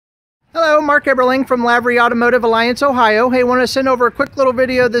Mark Eberling from Lavery Automotive, Alliance, Ohio. Hey, want to send over a quick little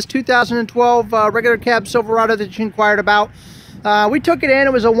video of this 2012 regular cab Silverado that you inquired about. We took it in.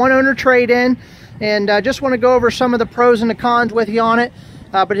 It was a one-owner trade-in, and just want to go over some of the pros and the cons with you on it.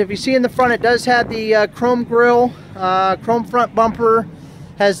 But if you see in the front, it does have the chrome grille, chrome front bumper,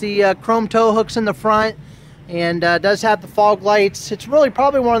 has the chrome tow hooks in the front, and does have the fog lights. It's really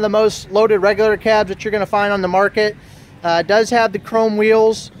probably one of the most loaded regular cabs that you're going to find on the market. It does have the chrome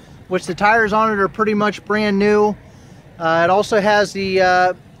wheels, which the tires on it are pretty much brand new. It also has the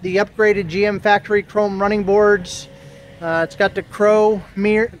upgraded GM factory chrome running boards. It's got the chrome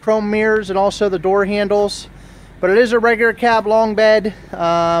mirrors and also the door handles. But it is a regular cab long bed,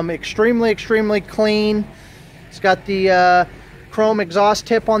 extremely clean. It's got the chrome exhaust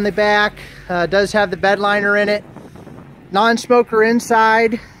tip on the back. Does have the bed liner in it. Non-smoker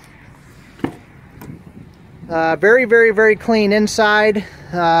inside. Very clean inside.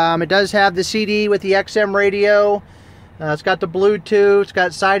 It does have the CD with the XM radio. It's got the Bluetooth. It's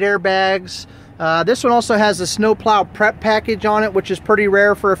got side airbags. This one also has the snowplow prep package on it, which is pretty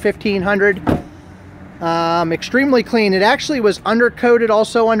rare for a 1500. Extremely clean. It actually was undercoated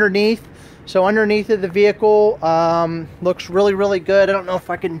also underneath. So underneath of the vehicle looks really good. I don't know if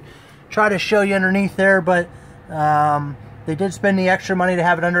I can try to show you underneath there, but they did spend the extra money to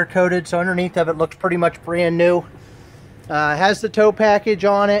have it undercoated, so underneath of it looks pretty much brand new. It has the tow package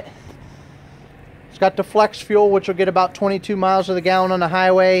on it. It's got the flex fuel, which will get about 22 miles to the gallon on the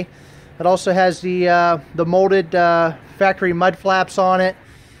highway. It also has the molded factory mud flaps on it.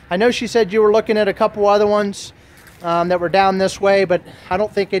 I know she said you were looking at a couple other ones that were down this way, but I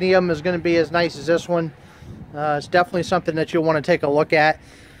don't think any of them is going to be as nice as this one. It's definitely something that you'll want to take a look at.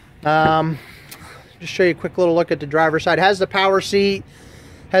 Just show you a quick little look at the driver's side. It has the power seat,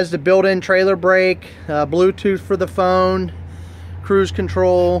 has the built-in trailer brake, Bluetooth for the phone, cruise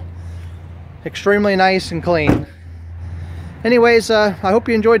control. Extremely nice and clean. Anyways, I hope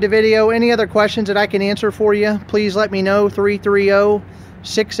you enjoyed the video. Any other questions that I can answer for you, please let me know.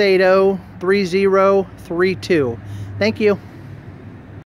 330-680-3032. Thank you.